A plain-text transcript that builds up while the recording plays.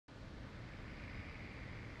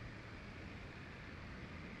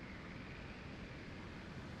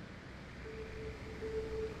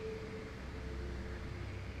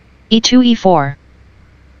e2 e4.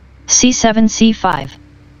 c7 c5.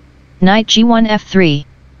 Knight g1 f3.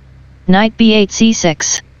 Knight b8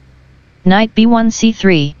 c6. Knight b1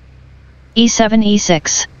 c3. e7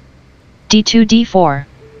 e6. d2 d4.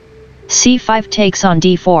 c5 takes on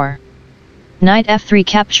d4. Knight f3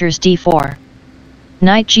 captures d4.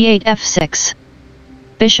 Knight g8 f6.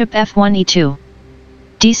 Bishop f1 e2.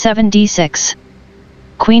 d7 d6.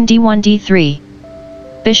 Queen d1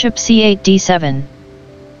 d3. Bishop c8 d7.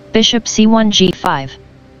 Bishop c1 g5.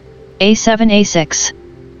 a7 a6.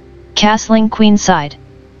 Castling queen side.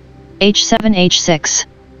 h7 h6.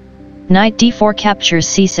 Knight d4 captures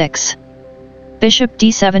c6. Bishop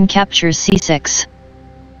d7 captures c6.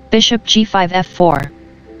 Bishop g5 f4.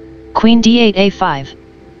 Queen d8 a5.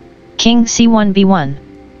 King c1 b1.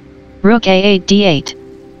 Rook a8 d8.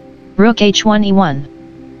 Rook h1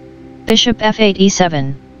 e1. Bishop f8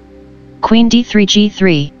 e7. Queen d3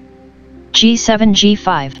 g3. g7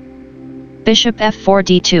 g5. Bishop f4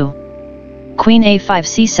 d2. Queen a5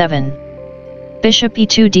 c7. Bishop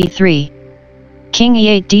e2 d3. King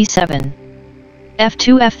e8 d7.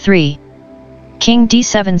 f2 f3. King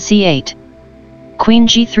d7 c8. Queen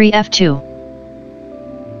g3 f2.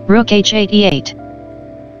 Rook h8 e8.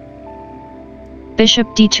 Bishop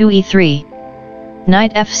d2 e3.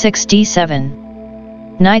 Knight f6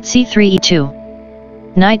 d7. Knight c3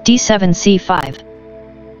 e2. Knight d7 c5.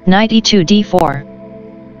 Knight e2 d4.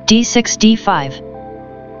 d6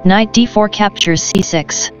 d5. Knight d4 captures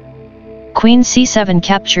c6. Queen c7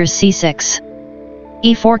 captures c6.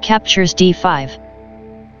 e4 captures d5.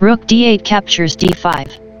 Rook d8 captures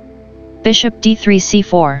d5. Bishop d3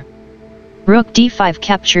 c4. Rook d5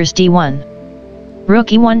 captures d1. Rook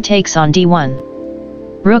e1 takes on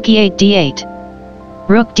d1. Rook e8 d8.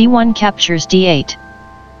 Rook d1 captures d8.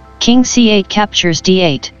 King c8 captures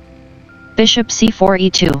d8. Bishop c4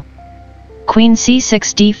 e2. Queen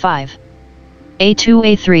c6 d5. a2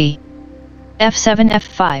 a3. f7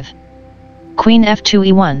 f5. Queen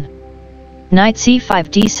f2 e1. Knight c5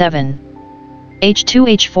 d7. h2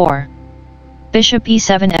 h4. Bishop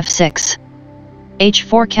e7 f6.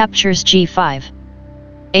 h4 captures g5.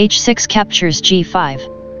 h6 captures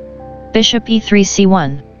g5. Bishop e3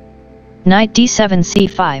 c1. Knight d7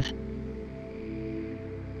 c5.